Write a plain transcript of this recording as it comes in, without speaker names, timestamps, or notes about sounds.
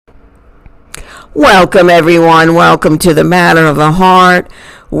Welcome, everyone. Welcome to the Matter of the Heart,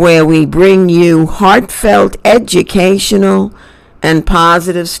 where we bring you heartfelt, educational, and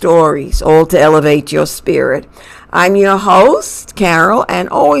positive stories, all to elevate your spirit. I'm your host, Carol, and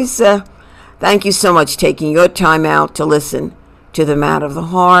always thank you so much taking your time out to listen to the Matter of the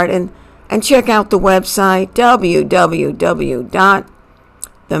Heart and check out the website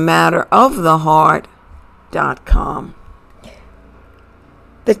www.thematteroftheheart.com.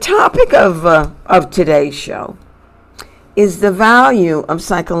 The topic of today's show is the value of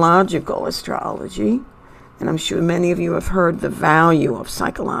psychological astrology, and I'm sure many of you have heard the value of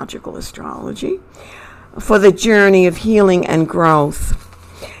psychological astrology for the journey of healing and growth.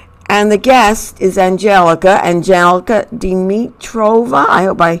 And the guest is Angelika Dimitrova. I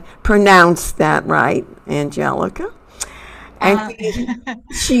hope I pronounced that right, Angelika. And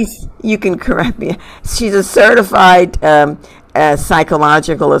you can correct me. She's a certified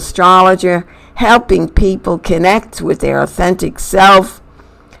psychological astrologer, helping people connect with their authentic self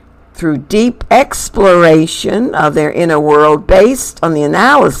through deep exploration of their inner world based on the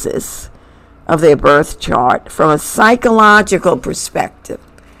analysis of their birth chart from a psychological perspective.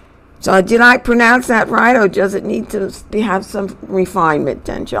 So did I pronounce that right, or does it need to have some refinement,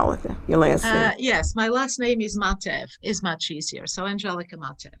 Angelika? Your last name? Yes, my last name is Matev. Is much easier. So Angelika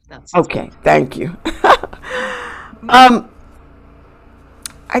Matev. That's okay. Thank you.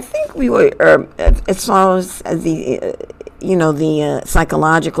 I think we were, as far as the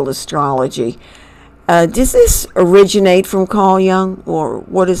psychological astrology. Does this originate from Carl Jung, or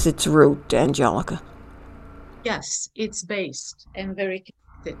what is its root, Angelika? Yes, it's based and very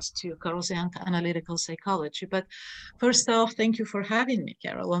connected to Carl Jung analytical psychology. But first off, thank you for having me,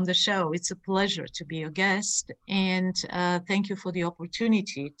 Carol, on the show. It's a pleasure to be a guest, and thank you for the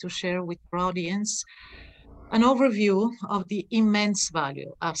opportunity to share with our audience an overview of the immense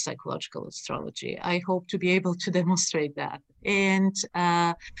value of psychological astrology. I hope to be able to demonstrate that, and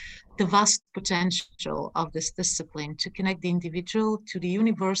the vast potential of this discipline to connect the individual to the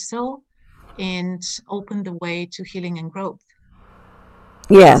universal and open the way to healing and growth.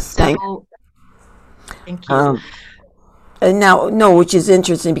 Yes, thank you. And now, no, which is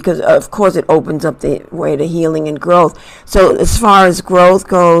interesting because, of course, it opens up the way to healing and growth. So as far as growth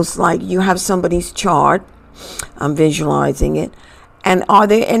goes, like you have somebody's chart, I'm visualizing it. And are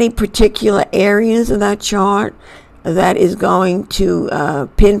there any particular areas of that chart that is going to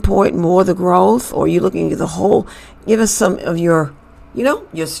pinpoint more the growth, or are you looking at the whole? Give us some of your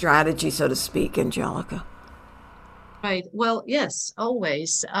strategy, so to speak, Angelika. Right. Well, yes,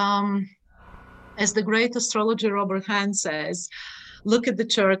 always. As the great astrologer Robert Hahn says, look at the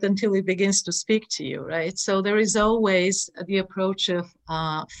chart until it begins to speak to you, right? So there is always the approach of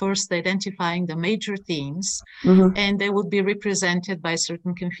first identifying the major themes, and they would be represented by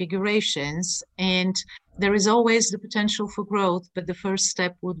certain configurations. And there is always the potential for growth, but the first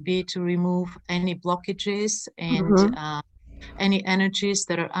step would be to remove any blockages and any energies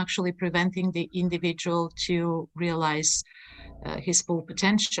that are actually preventing the individual to realize his full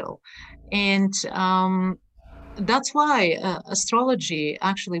potential. And that's why astrology,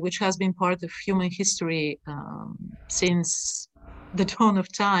 actually, which has been part of human history since the dawn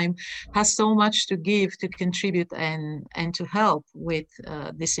of time, has so much to give, to contribute, and to help with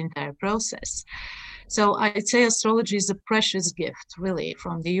this entire process. So I'd say astrology is a precious gift, really,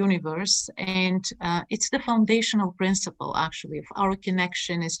 from the universe. And it's the foundational principle, actually, of our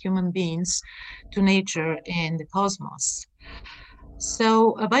connection as human beings to nature and the cosmos.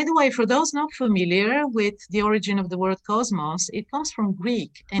 So, by the way, for those not familiar with the origin of the word cosmos, it comes from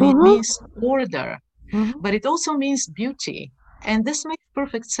Greek and it means order, but it also means beauty. And this makes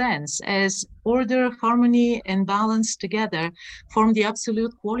perfect sense, as order, harmony, and balance together form the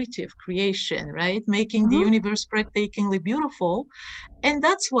absolute quality of creation, right? Making the universe breathtakingly beautiful. And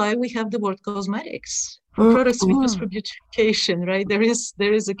that's why we have the word cosmetics. For products we use for beautification, right? There is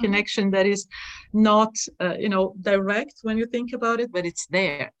a connection that is not, direct when you think about it, but it's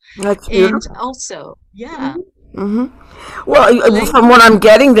there. That's and beautiful. also, yeah. Well, from what I'm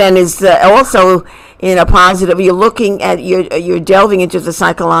getting, then is also in a positive. You're looking at you're delving into the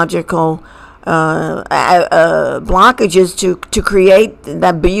psychological blockages to create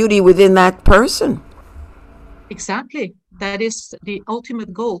that beauty within that person. Exactly. That is the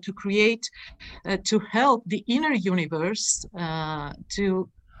ultimate goal, to create, to help the inner universe to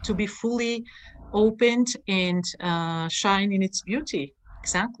be fully opened and shine in its beauty.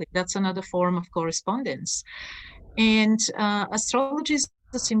 Exactly. That's another form of correspondence. And astrology is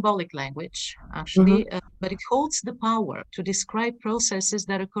a symbolic language, actually, but it holds the power to describe processes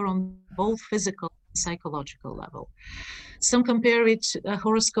that occur on both physical psychological level. Some compare it, a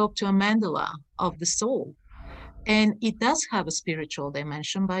horoscope, to a mandala of the soul. And it does have a spiritual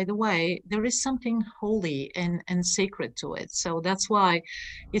dimension, by the way. There is something holy and sacred to it. So that's why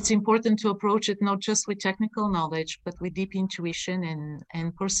it's important to approach it not just with technical knowledge, but with deep intuition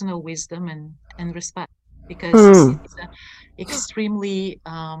and personal wisdom and respect, because Mm. it's an extremely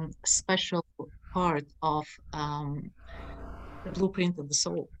special part of the blueprint of the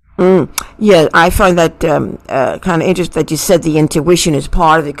soul. Mm. Yeah, I find that kind of interesting that you said the intuition is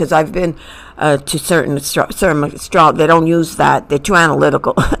part of it, because I've been to certain they don't use that; they're too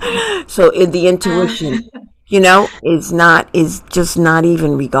analytical. So in the intuition, is just not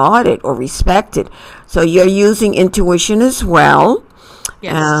even regarded or respected. So you're using intuition as well,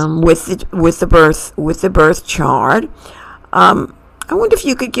 Yes. with the birth chart. I wonder if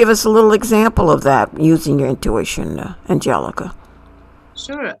you could give us a little example of that using your intuition, Angelica.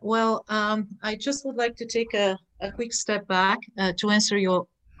 Sure. Well, I just would like to take a quick step back to answer your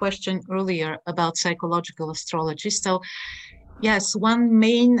question earlier about psychological astrology. So, yes, one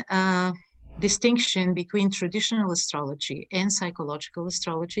main distinction between traditional astrology and psychological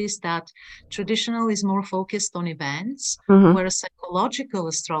astrology is that traditional is more focused on events, Mm-hmm. whereas psychological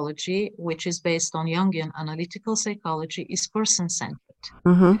astrology, which is based on Jungian analytical psychology, is person-centered.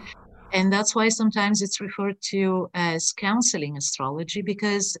 Mm-hmm. And that's why sometimes it's referred to as counseling astrology,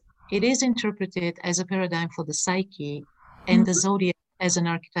 because it is interpreted as a paradigm for the psyche and the zodiac as an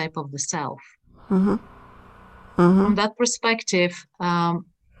archetype of the self. Mm-hmm. Mm-hmm. From that perspective,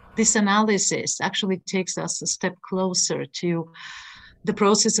 this analysis actually takes us a step closer to the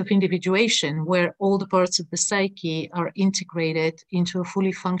process of individuation, where all the parts of the psyche are integrated into a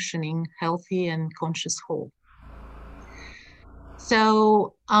fully functioning, healthy, and conscious whole.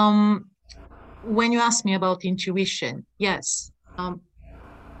 So, when you ask me about intuition, yes,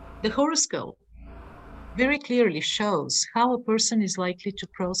 the horoscope very clearly shows how a person is likely to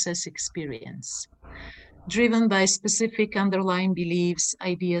process experience, driven by specific underlying beliefs,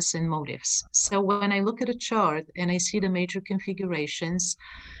 ideas, and motives. So when I look at a chart and I see the major configurations,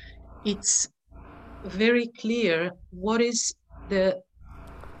 it's very clear what is the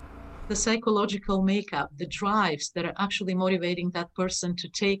psychological makeup, the drives that are actually motivating that person to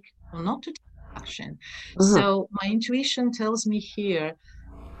take or not to take action. Mm-hmm. So my intuition tells me here,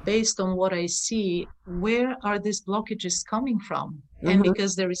 based on what I see, where are these blockages coming from? And Mm-hmm.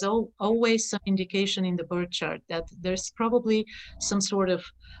 because there is always some indication in the birth chart that there's probably some sort of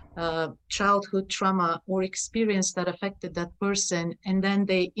childhood trauma or experience that affected that person, and then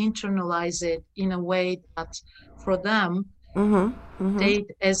they internalize it in a way that for them Mm-hmm. Mm-hmm. stayed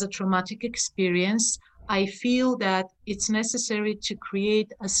as a traumatic experience. I feel that it's necessary to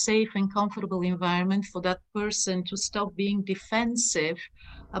create a safe and comfortable environment for that person to stop being defensive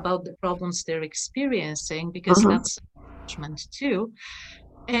about the problems they're experiencing, because Mm-hmm. that's judgment too.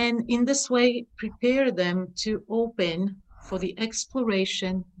 And in this way, prepare them to open for the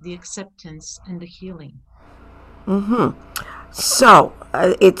exploration, the acceptance, and the healing. Mm-hmm. So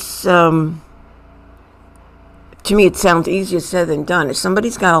it's to me, it sounds easier said than done. If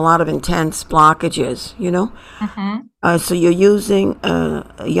somebody's got a lot of intense blockages, Mm-hmm. so you're using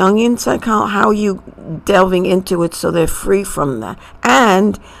Jungian psychology. How are you delving into it so they're free from that?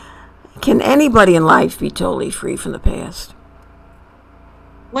 And can anybody in life be totally free from the past?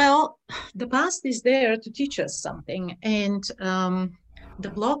 Well, the past is there to teach us something, and the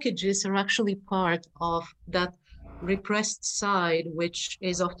blockages are actually part of that repressed side, which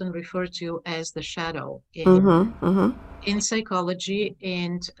is often referred to as the shadow Mm-hmm. Mm-hmm. in psychology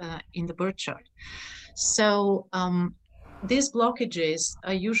and in the birth chart. So these blockages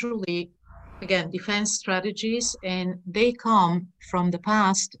are usually, again, defense strategies, and they come from the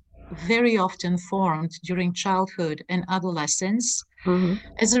past, very often formed during childhood and adolescence Mm-hmm.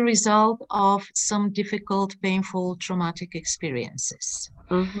 as a result of some difficult, painful, traumatic experiences.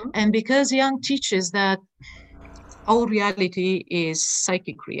 Mm-hmm. And because Jung teaches that all reality is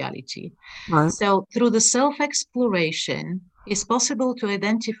psychic reality, Right. so through the self-exploration, it's possible to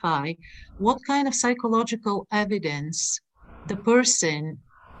identify what kind of psychological evidence the person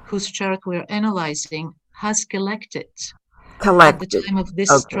whose chart we're analyzing has collected at the Collected. time of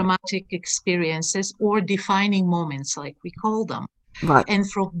this Okay. traumatic experiences or defining moments, like we call them. Right. And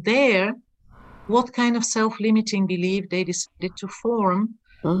from there, what kind of self-limiting belief they decided to form,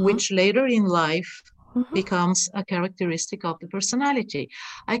 Mm-hmm. which later in life Mm-hmm. becomes a characteristic of the personality.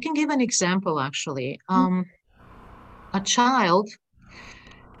 I can give an example, actually. A child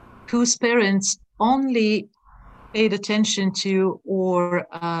whose parents only paid attention to or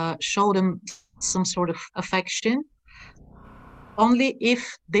showed them some sort of affection only if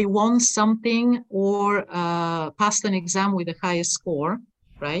they won something or passed an exam with the highest score,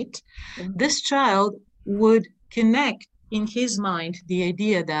 right? This child would connect in his mind the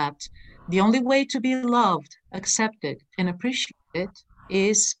idea that the only way to be loved, accepted, and appreciated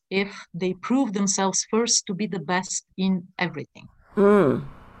is if they prove themselves first to be the best in everything.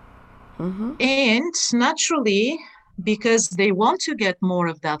 And naturally, because they want to get more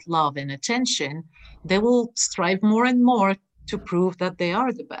of that love and attention, they will strive more and more to prove that they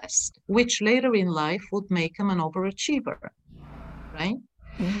are the best, which later in life would make them an overachiever, right?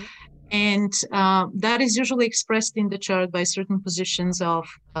 And that is usually expressed in the chart by certain positions of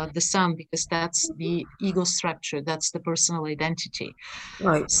the sun, because that's the ego structure, that's the personal identity.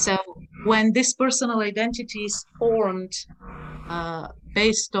 Right. So when this personal identity is formed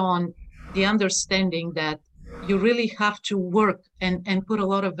based on the understanding that you really have to work and put a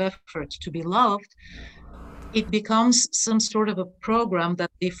lot of effort to be loved, it becomes some sort of a program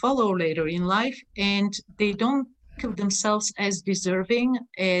that they follow later in life, and they don't think of themselves as deserving,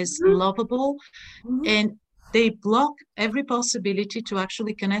 as lovable, and they block every possibility to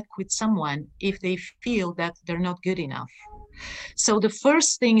actually connect with someone if they feel that they're not good enough. So the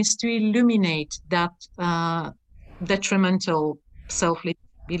first thing is to illuminate that detrimental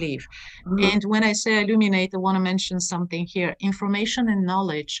self-belief. And when I say illuminate, I want to mention something here. Information and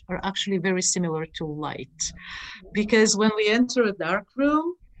knowledge are actually very similar to light, because when we enter a dark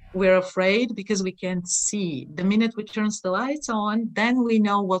room, we're afraid because we can't see. The minute we turn the lights on, then we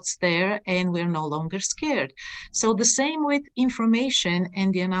know what's there and we're no longer scared. So the same with information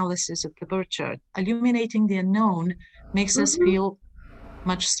and the analysis of the birth chart. Illuminating the unknown makes us feel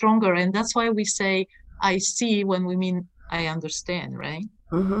much stronger. And that's why we say, I see, when we mean I understand, right?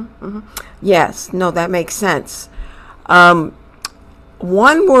 Yes, no, that makes sense.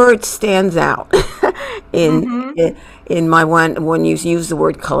 One word stands out in my one when you use the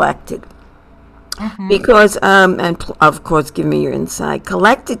word collected, because of course, give me your insight.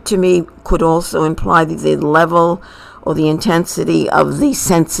 Collected to me could also imply the level or the intensity of the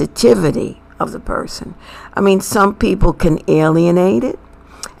sensitivity of the person. I mean, some people can alienate it,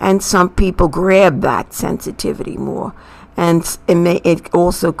 and some people grab that sensitivity more. And it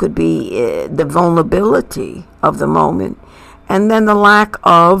also could be the vulnerability of the moment, and then the lack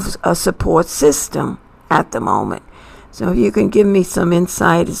of a support system at the moment. So if you can give me some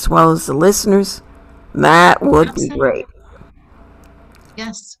insight as well as the listeners, that would be great.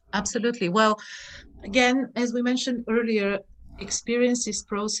 Yes, absolutely. Well, again, as we mentioned earlier, experience is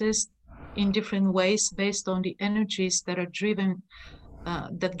processed in different ways based on the energies that are driven,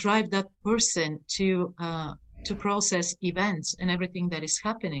 that drive that person to process events and everything that is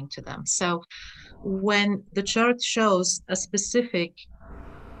happening to them. So when the chart shows a specific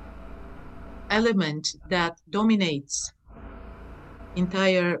element that dominates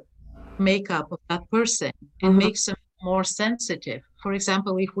entire makeup of that person and makes them more sensitive. For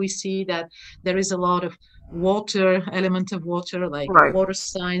example, if we see that there is a lot of water, element of water, like Right. water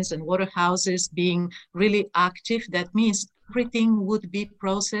signs and water houses being really active, that means everything would be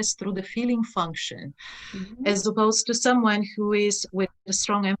processed through the feeling function, as opposed to someone who is with a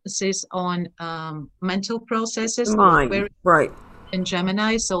strong emphasis on mental processes, like Mine. Right. and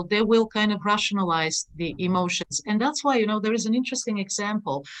Gemini, so they will kind of rationalize the emotions. And that's why, there is an interesting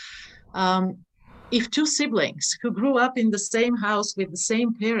example. If two siblings who grew up in the same house with the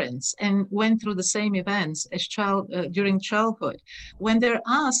same parents and went through the same events as during childhood, when they're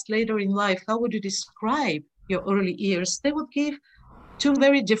asked later in life, how would you describe your early years, they would give two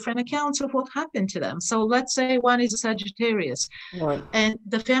very different accounts of what happened to them. So let's say one is a Sagittarius, Right. and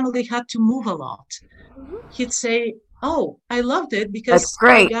the family had to move a lot. He'd say, oh, I loved it That's because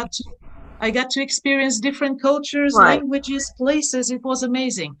great. I got to experience different cultures, Right. languages, places. It was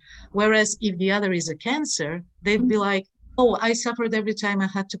amazing. Whereas if the other is a Cancer, they'd be like, oh, I suffered every time I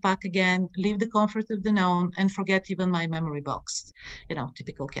had to pack again, leave the comfort of the known, and forget even my memory box.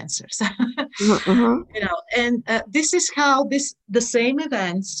 Typical Cancers. And this is how the same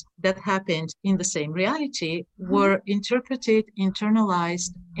events that happened in the same reality were interpreted,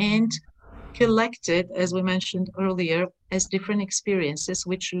 internalized, and collected, as we mentioned earlier, as different experiences,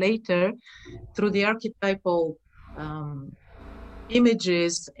 which later, through the archetypal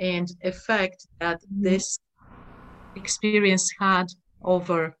images and effect that this experience had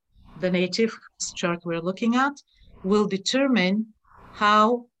over the native chart we're looking at, will determine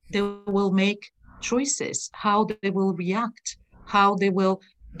how they will make choices, how they will react, how they will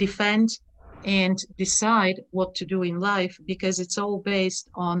defend and decide what to do in life, because it's all based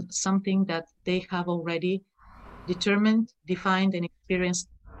on something that they have already determined, defined, and experienced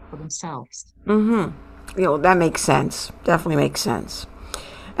for themselves. That makes sense. Definitely makes sense.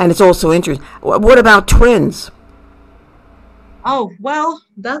 And it's also interesting. What about twins? Oh, well,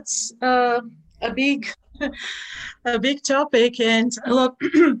 that's a big a big topic, and a lot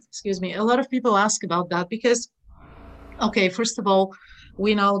excuse me, a lot of people ask about that because, okay, first of all,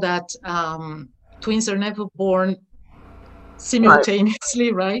 we know that twins are never born Right.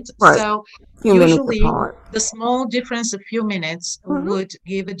 simultaneously, right? Right. So Few minutes usually apart. the small difference of few minutes Hmm. would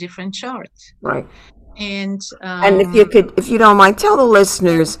give a different chart. Right. And And if you don't mind, tell the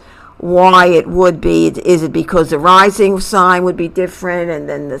listeners why it would be. Is it because the rising sign would be different, and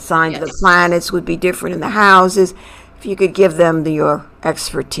then the signs of the yes, planets would be different in the houses? If you could give them your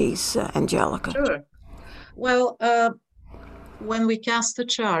expertise, Angelica. sure. Well, when we cast a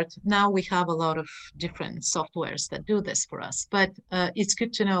chart, now we have a lot of different softwares that do this for us. But it's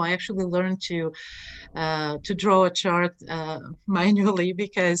good to know. I actually learned to draw a chart manually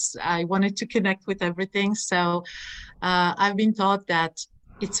because I wanted to connect with everything. So I've been taught that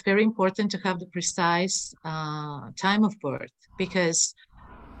it's very important to have the precise time of birth because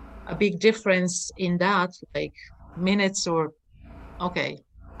a big difference in that, like minutes or okay,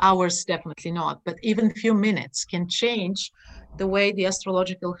 hours definitely not, but even few minutes can change the way the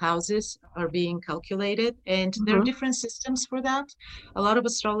astrological houses are being calculated. And there are Hmm. different systems for that. A lot of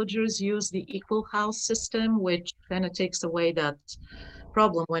astrologers use the equal house system, which kind of takes away that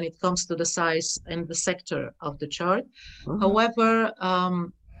problem when it comes to the size and the sector of the chart. Hmm. However,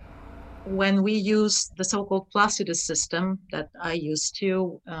 when we use the so-called Placidus system that I use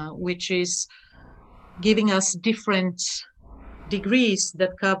too, which is giving us different degrees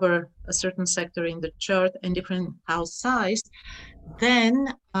that cover a certain sector in the chart and different house size, then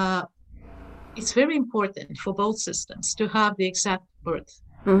it's very important for both systems to have the exact birth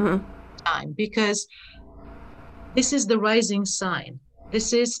Hmm. time because this is the rising sign.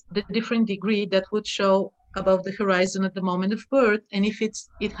 This is the different degree that would show above the horizon at the moment of birth. And if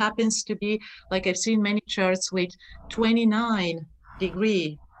it happens to be like I've seen many charts with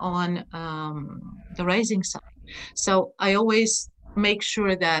 29° on the rising sign. So I always make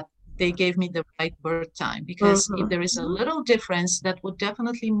sure that they gave me the right birth time because if Hmm. there is a little difference, that would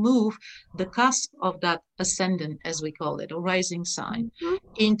definitely move the cusp of that ascendant, as we call it, or rising sign,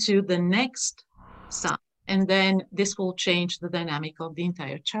 into the next sign. And then this will change the dynamic of the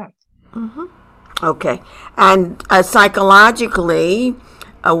entire chart. Okay. And psychologically,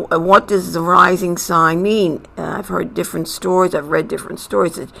 what does the rising sign mean? I've heard different stories. I've read different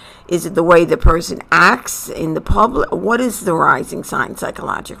stories. Is it the way the person acts in the public? What is the rising sign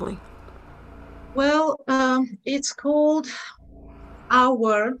psychologically? Well, it's called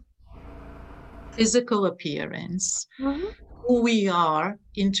our physical appearance, who we are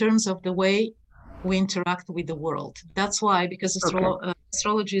in terms of the way we interact with the world. That's why, because Okay.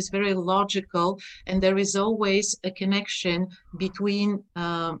 astrology is very logical, and there is always a connection between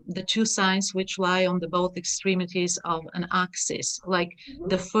the two signs which lie on the both extremities of an axis. Like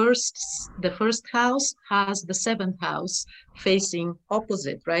the first house has the seventh house facing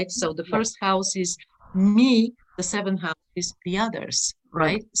opposite, right? So the first house is me, the seventh house is the others, Right.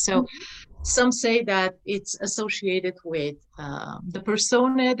 right? So some say that it's associated with the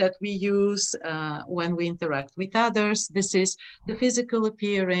persona that we use when we interact with others. This is the physical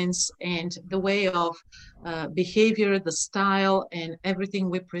appearance and the way of behavior, the style, and everything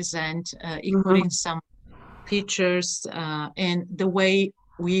we present, Hmm. including some features and the way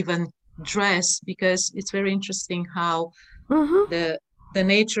we even dress, because it's very interesting how Hmm. the the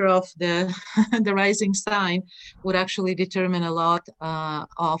nature of the the rising sign would actually determine a lot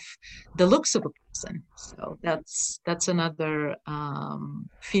of the looks of a person. So that's another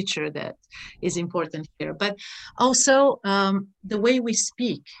feature that is important here. But also the way we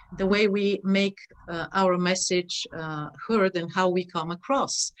speak, the way we make our message heard, and how we come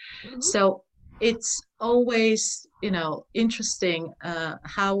across. So it's always, interesting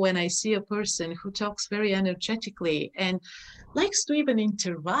how when I see a person who talks very energetically and likes to even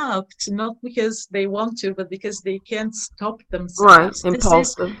interrupt, not because they want to, but because they can't stop Right. themselves. This is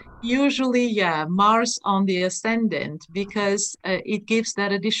Impulsive. usually, yeah, Mars on the ascendant, because it gives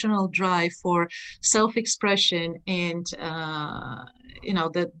that additional drive for self-expression and,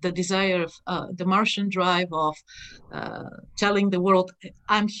 the desire of the Martian drive of uh, telling the world,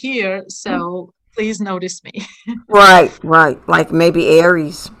 I'm here, so please notice me. Right. Right. Like maybe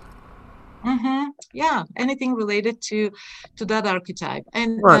Aries. Yeah, anything related to that archetype.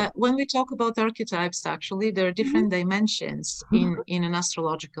 And Right. when we talk about archetypes, actually, there are different dimensions in an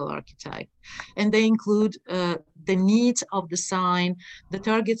astrological archetype, and they include the needs of the sign, the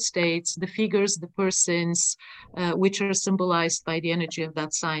target states, the figures, the persons, which are symbolized by the energy of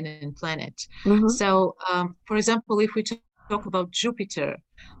that sign and planet. Mm-hmm. So, for example, if we talk about Jupiter,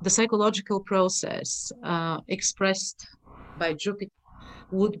 the psychological process expressed by Jupiter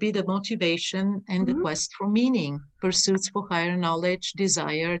would be the motivation and the Mm-hmm. quest for meaning, pursuits for higher knowledge,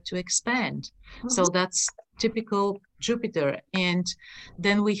 desire to expand. So that's typical Jupiter. And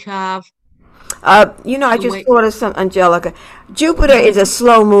then we have I the just way. thought of some, Angelica. Jupiter is Mhm. a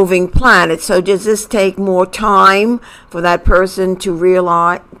slow moving planet, so does this take more time for that person to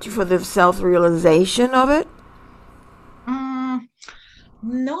realize, for the self realization of it? Mm,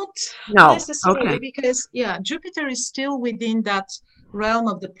 Not No. necessarily, Okay. because yeah, Jupiter is still within that realm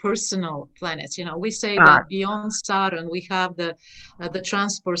of the personal planets. We say Got that beyond Saturn, we have the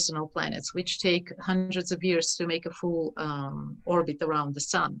transpersonal planets, which take hundreds of years to make a full orbit around the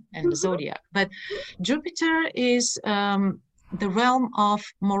sun and the zodiac. But Jupiter is the realm of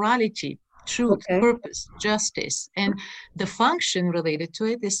morality, truth, okay. purpose, justice, and the function related to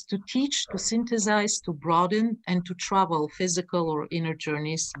it is to teach, to synthesize, to broaden, and to travel physical or inner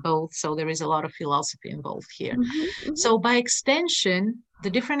journeys, both. So there is a lot of philosophy involved here. So by extension,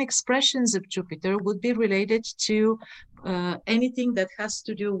 the different expressions of Jupiter would be related to anything that has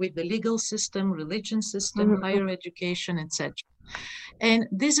to do with the legal system, religion system, higher education, etc. And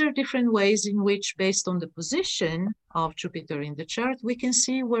these are different ways in which, based on the position of Jupiter in the chart, we can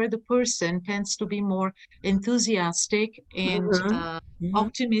see where the person tends to be more enthusiastic and Mm-hmm.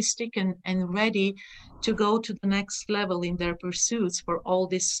 optimistic and ready to go to the next level in their pursuits for all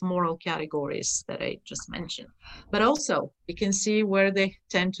these moral categories that I just mentioned. But also, we can see where they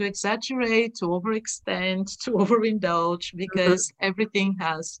tend to exaggerate, to overextend, to overindulge, because everything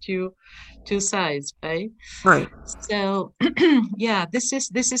has two sides, right? Right. So yeah, this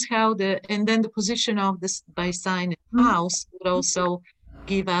is how and then the position of this by sign and Mhm. house would also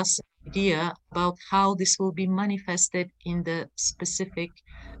give us an idea about how this will be manifested in the specific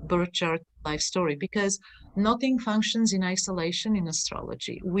birth chart life story, because nothing functions in isolation in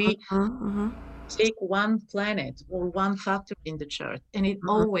astrology. We Mhm. take one planet or one factor in the chart, and it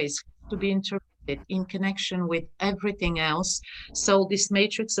always has to be interpreted in connection with everything else. So this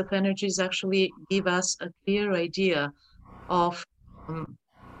matrix of energies actually give us a clear idea of um,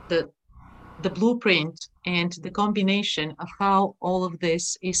 the the blueprint and the combination of how all of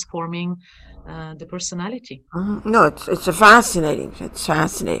this is forming the personality. No, it's a fascinating. It's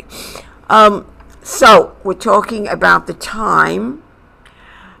fascinating. Um, so we're talking about the time.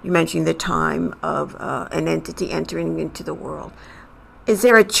 You mentioned the time of an entity entering into the world. Is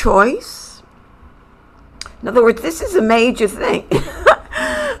there a choice? In other words, this is a major thing.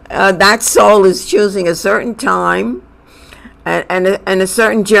 That soul is choosing a certain time and a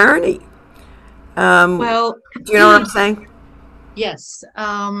certain journey. Well, Do you know what I'm saying? yes.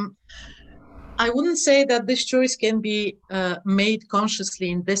 I wouldn't say that this choice can be made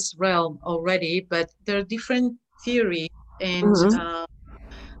consciously in this realm already, but there are different theories, and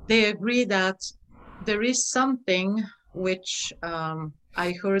they agree that there is something which I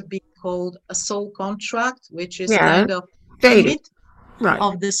heard being called a soul contract, which is Yeah, kind of dating. commitment Right.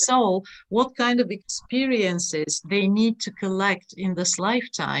 of the soul, what kind of experiences they need to collect in this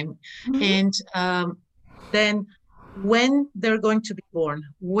lifetime, and then when they're going to be born,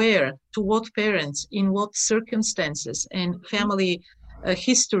 where, to what parents, in what circumstances, and family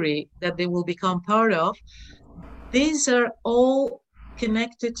history that they will become part of. These are all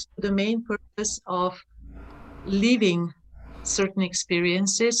connected to the main purpose of living certain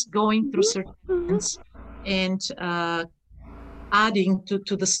experiences, going through certain events, and adding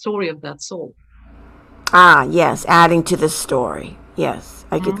to the story of that soul. Ah, yes, adding to the story. Yes,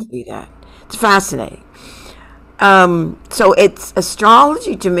 I could Mhm. see that. It's fascinating. So it's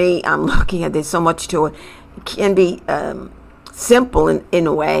astrology to me. I'm looking at there's so much to it. It can be simple in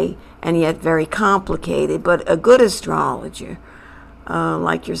a way, and yet very complicated. But a good astrologer,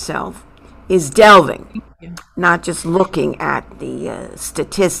 like yourself, is delving, Yeah. not just looking at the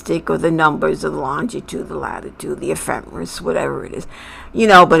statistic or the numbers of the longitude, the latitude, the ephemeris, whatever it is,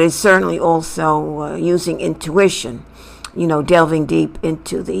 but it's certainly also using intuition, delving deep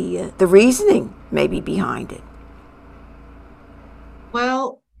into the reasoning maybe behind it.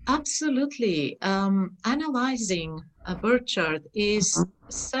 Well, absolutely. Analyzing a birth chart is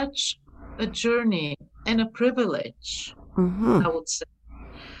such a journey and a privilege, I would say.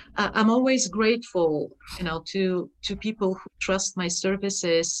 I'm always grateful, to people who trust my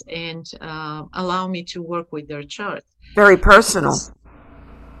services and allow me to work with their chart. Very personal. Because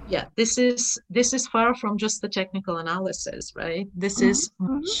yeah, this is far from just the technical analysis, right? This Mhm, is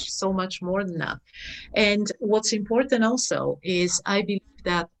mhm, so much more than that. And what's important also is I believe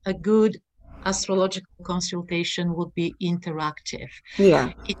that a good astrological consultation would be interactive. yeah.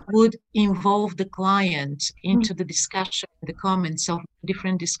 It would involve the client Mhm, into the discussion, the comments of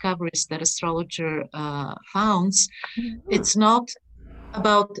different discoveries that astrologer founds. mhm, It's not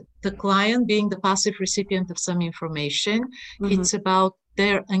about the client being the passive recipient of some information. mhm, It's about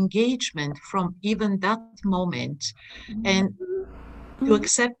their engagement from even that moment and to mhm.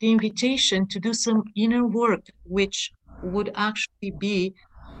 accept the invitation to do some inner work, which would actually be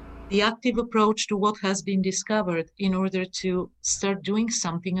the active approach to what has been discovered in order to start doing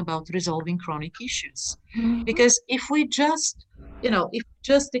something about resolving chronic issues. Because if we just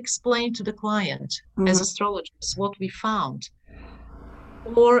explain to the client as Mhm. astrologers what we found,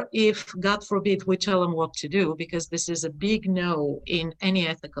 or if, God forbid, we tell them what to do, because this is a big no in any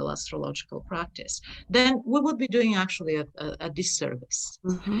ethical astrological practice, then we would be doing actually a disservice.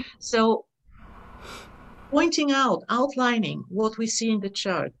 Mhm. So pointing out, outlining what we see in the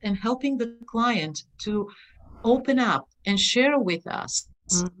chart and helping the client to open up and share with us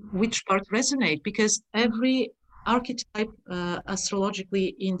Mhm. which part resonate, because every archetype astrologically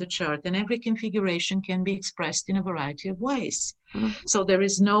in the chart and every configuration can be expressed in a variety of ways. Mhm. So there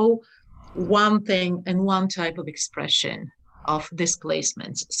is no one thing and one type of expression of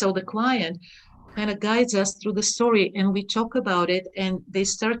displacements. So the client kind of guides us through the story and we talk about it and they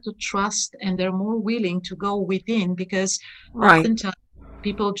start to trust and they're more willing to go within, because Right. oftentimes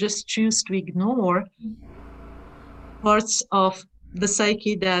people just choose to ignore parts of the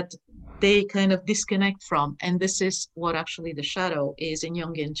psyche that they kind of disconnect from. And this is what actually the shadow is in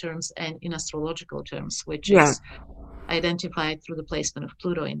Jungian terms and in astrological terms, which Yeah. is identified through the placement of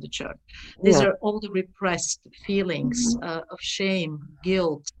Pluto in the chart. These Yeah. are all the repressed feelings Mhm. of shame,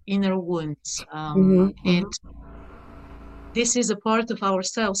 guilt, inner wounds. Mhm. And Mhm. this is a part of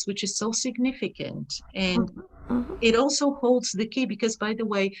ourselves which is so significant. And Mhm. it also holds the key because, by the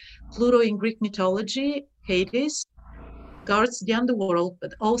way, Pluto in Greek mythology, Hades, guards the underworld,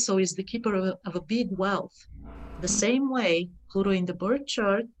 but also is the keeper of a big wealth. The same way, Pluto in the birth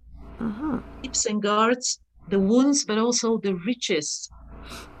chart Mhm. keeps and guards the wounds, but also the riches.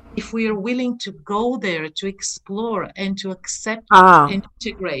 If we are willing to go there, to explore and to accept Ah, and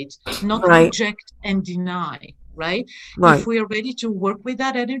integrate, not right. reject and deny, right? If Right. we are ready to work with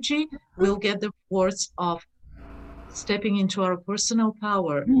that energy, we'll get the rewards of stepping into our personal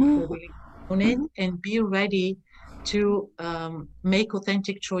power if Mhm. we're willing to own it Mhm. and be ready to make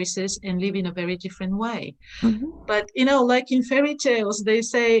authentic choices and live in a very different way. Mhm. But, like in fairy tales, they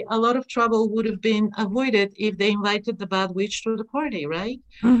say a lot of trouble would have been avoided if they invited the bad witch to the party, right?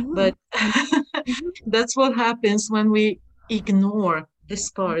 Mhm. But that's what happens when we ignore these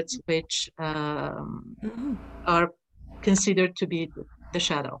parts which Mhm. are considered to be the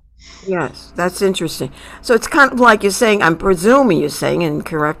shadow. Yes, that's interesting. So it's kind of like you're saying, I'm presuming you're saying, and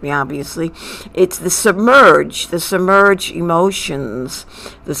correct me obviously, it's the submerge emotions,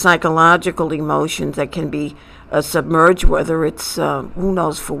 the psychological emotions that can be submerged, whether it's, who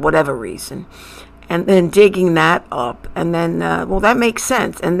knows, for whatever reason. And then digging that up, and then, well, that makes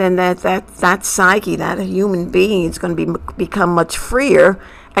sense. And then that psyche, that human being is going to become much freer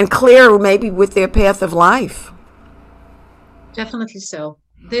and clearer, maybe with their path of life. Definitely so.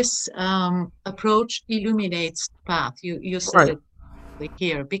 This approach illuminates the path. You said Right. it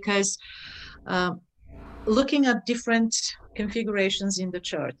here because um, looking at different configurations in the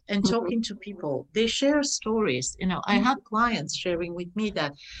chart and talking to people, they share stories. I have clients sharing with me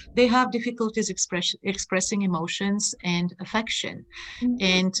that they have difficulties expressing emotions and affection.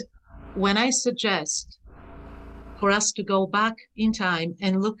 And when I suggest for us to go back in time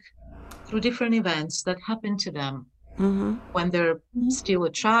and look through different events that happened to them Mm-hmm. when they're still a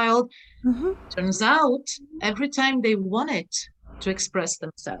child, Mm-hmm. turns out every time they wanted to express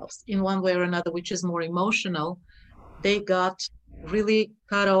themselves in one way or another, which is more emotional, they got really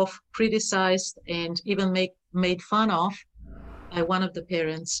cut off, criticized, and even made fun of by one of the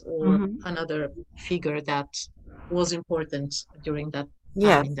parents or Mm-hmm. another figure that was important during that time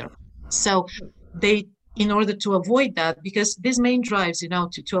Yes. in their life. So they, in order to avoid that, because this main drives,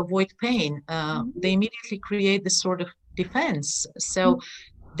 to avoid pain, they immediately create this sort of defense. So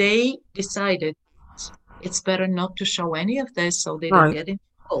they decided it's better not to show any of this so they don't Right. get in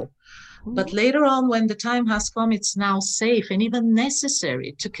trouble. But later on, when the time has come, it's now safe and even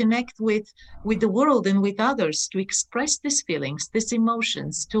necessary to connect with the world and with others, to express these feelings, these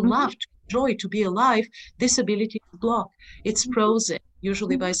emotions, to laugh, to enjoy, to be alive. This ability is blocked. It's frozen,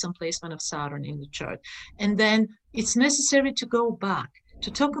 usually by some placement of Saturn in the chart. And then it's necessary to go back,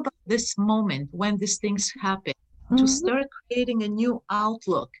 to talk about this moment when these things happen, to start creating a new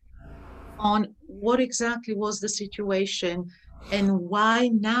outlook on what exactly was the situation and why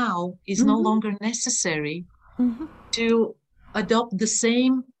now is no longer necessary to adopt the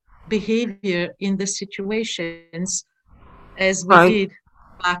same behavior in the situations as we Right. did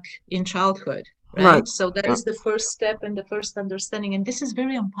back in childhood, Right. right? So that is the first step and the first understanding. And this is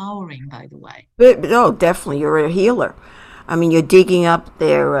very empowering, by the way. Oh, definitely. You're a healer. I mean, you're digging up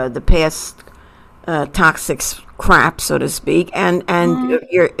the past toxic crap, so to speak, and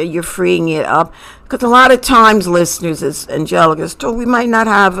you're freeing it up. Because a lot of times, listeners, as Angelica's told, we might not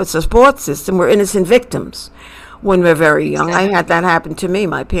have a support system. We're innocent victims when we're very young. I had that happen to me.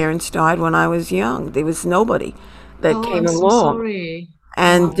 My parents died when I was young. There was nobody that Oh, came I'm so along, sorry.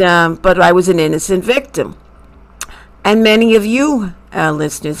 and Wow. but I was an innocent victim. And many of you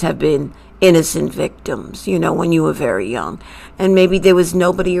listeners have been innocent victims, when you were very young. And maybe there was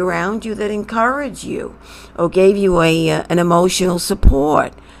nobody around you that encouraged you or gave you an emotional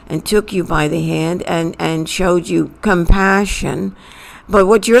support and took you by the hand and showed you compassion. But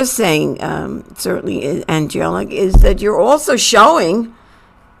what you're saying, certainly, Angelic, is that you're also showing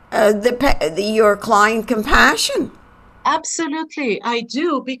your client compassion. Absolutely, I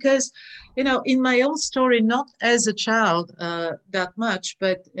do, because, in my own story, not as a child that much,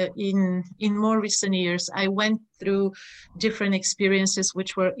 but in more recent years, I went through different experiences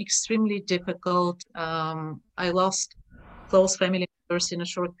which were extremely difficult. I lost close family members in a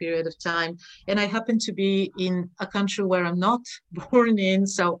short period of time, and I happened to be in a country where I'm not born in,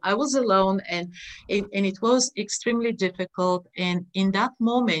 so I was alone, and it was extremely difficult. And in that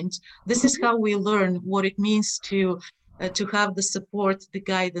moment, this is how we learn what it means to have the support, the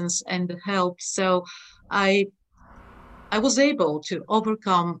guidance, and the help. So I I was able to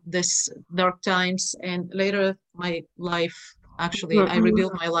overcome this dark times, and later my life, actually, I Mhm.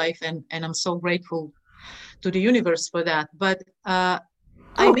 rebuilt my life, and I'm so grateful to the universe for that. But I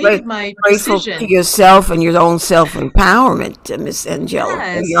Oh, made it my grateful to decision. yourself and your own self empowerment, Miss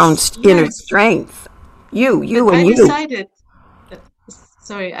Angelica, your own Yes, inner yes. strength. You, But you, I and you. decided, uh,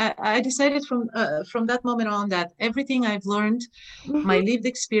 sorry, I decided from that moment on that everything I've learned, my Mhm. lived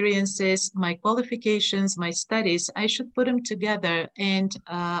experiences, my qualifications, my studies, I should put them together, and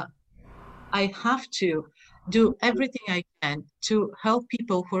I have to do everything I can to help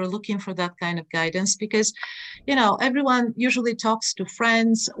people who are looking for that kind of guidance, because everyone usually talks to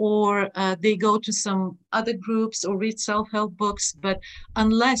friends, or they go to some other groups or read self-help books, but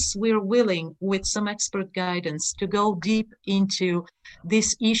unless we're willing with some expert guidance to go deep into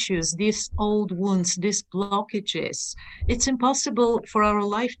these issues, these old wounds, these blockages, it's impossible for our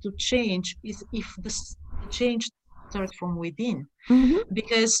life to change if the change starts from within, Mhm.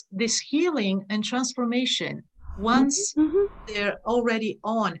 because this healing and transformation, once Mhm. they're already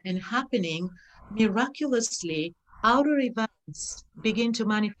on and happening, miraculously, outer events begin to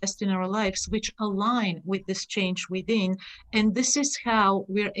manifest in our lives, which align with this change within. And this is how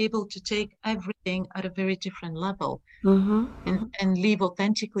we're able to take everything at a very different level, Mhm. and live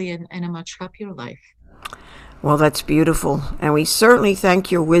authentically and a much happier life. Well, that's beautiful, and we certainly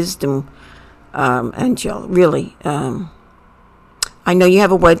thank your wisdom, Angel. Really, I know you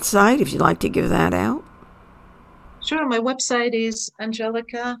have a website. If you'd like to give that out. Sure, my website is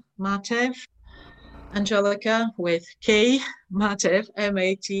Angelika Matev, Angelika with K, Matev,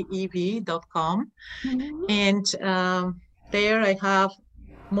 Matev.com. And there I have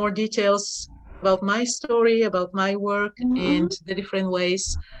more details about my story, about my work, and Mhm. the different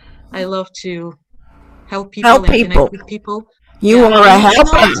ways I love to help people Help and connect people. with people. You Yeah, are a and it's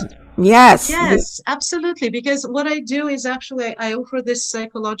not, helper. Yes. yes, absolutely. Because what I do is actually I offer this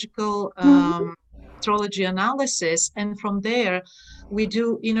psychological Mhm. astrology analysis, and from there we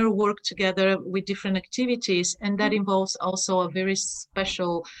do inner work together with different activities, and that involves also a very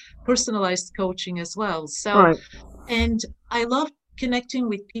special personalized coaching as well. So, Right. and I love connecting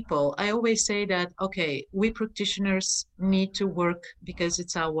with people. I always say that, okay, we practitioners need to work because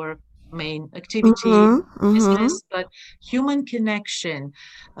it's our main activity, Mhm. Mhm. business, but human connection,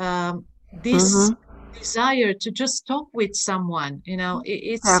 this Mhm. desire to just talk with someone,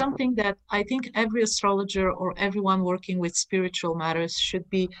 it's Exactly. something that I think every astrologer or everyone working with spiritual matters should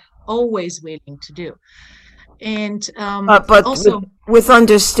be always willing to do. And But also, with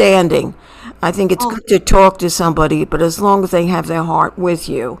understanding, I think it's oh, good to talk to somebody. But as long as they have their heart with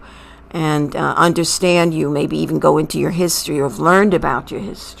you, and understand you, maybe even go into your history or have learned about your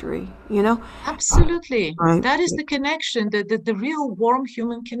history, Absolutely. Right. That is the connection, the real warm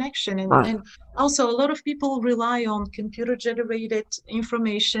human connection. Right. And also a lot of people rely on computer generated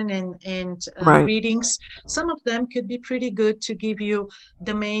information and Right. readings. Some of them could be pretty good to give you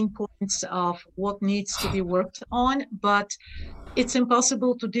the main points of what needs to be worked on, but it's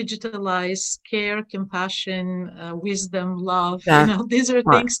impossible to digitalize care, compassion, wisdom, love. Exactly. These are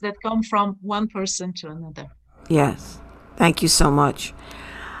Right. things that come from one person to another. Yes. Thank you so much.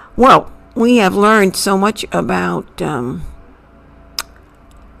 Well, we have learned so much about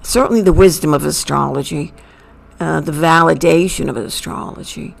certainly the wisdom of astrology, the validation of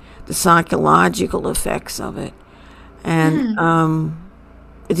astrology, the psychological effects of it, and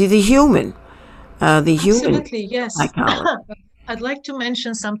the human, the human Absolutely, yes. psychology. I'd like to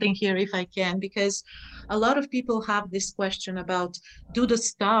mention something here if I can, because a lot of people have this question about, do the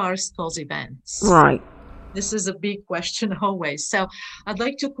stars cause events? Right. This is a big question always. So I'd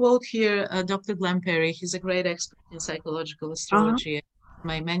like to quote here Dr. Glenn Perry. He's a great expert in psychological Uh-huh. astrology,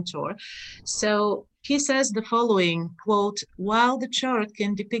 my mentor. So he says the following, quote, while the chart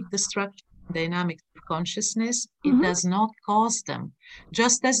can depict the structure and dynamics of consciousness, it Mm-hmm. does not cause them,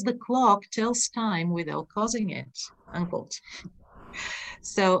 just as the clock tells time without causing it, unquote.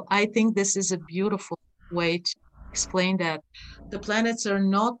 So I think this is a beautiful way to explain that the planets are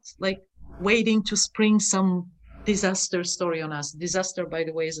not like waiting to spring some disaster story on us. Disaster, by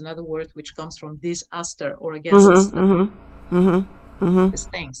the way, is another word which comes from disaster or against Mm-hmm. the Mm-hmm. Mm-hmm. Mm-hmm.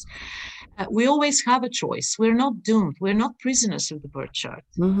 things. We always have a choice. We're not doomed. We're not prisoners of the birth chart.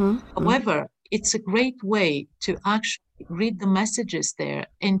 Mm-hmm. However, it's a great way to actually read the messages there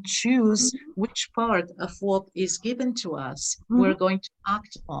and choose which part of what is given to us Mm-hmm. we're going to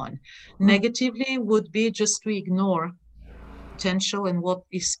act on. Mm-hmm. Negatively would be just to ignore potential and what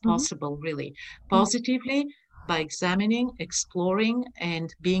is possible, really. Positively, by examining, exploring, and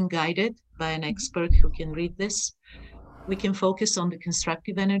being guided by an expert who can read this, we can focus on the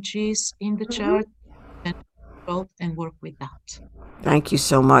constructive energies in the chart and work with that. Thank you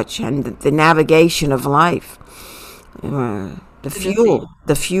so much. And the navigation of life, the Absolutely. fuel,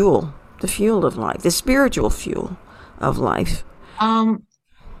 the fuel, the fuel of life, the spiritual fuel of life. Um,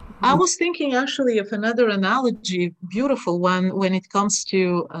 I was thinking actually of another analogy, beautiful one, when it comes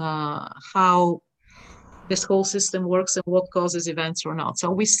to how this whole system works and what causes events or not. So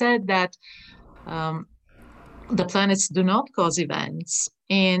we said that um, the planets do not cause events,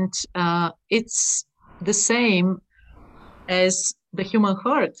 and it's the same as the human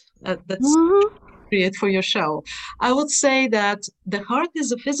heart. That's Mm-hmm. create for your show. I would say that the heart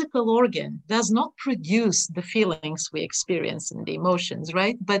is a physical organ, does not produce the feelings we experience and the emotions,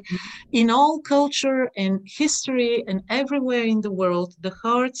 right? But in all culture and history and everywhere in the world, the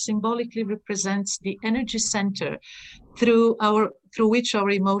heart symbolically represents the energy center through which our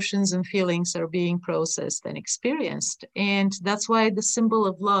emotions and feelings are being processed and experienced. And that's why the symbol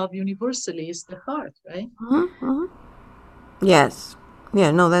of love universally is the heart, right? Mm-hmm. Yes.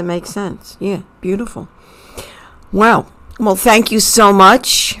 Yeah, no, that makes sense. Yeah, beautiful. Well, thank you so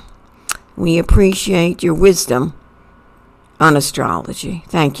much. We appreciate your wisdom on astrology.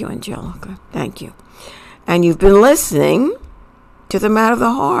 Thank you, Angelika. Thank you. And you've been listening to The Matter of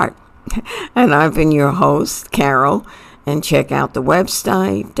the Heart. And I've been your host, Carol. And check out the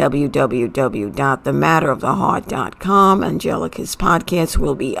website, www.thematteroftheheart.com. Angelika's podcast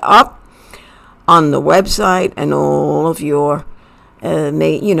will be up on the website, and all of your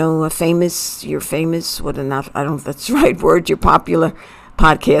famous, what enough, I don't know if that's the right word, your popular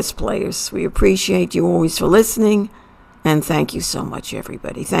podcast players. We appreciate you always for listening, and thank you so much,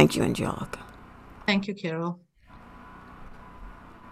 everybody. Thank you, Angelika. Thank you, Carol.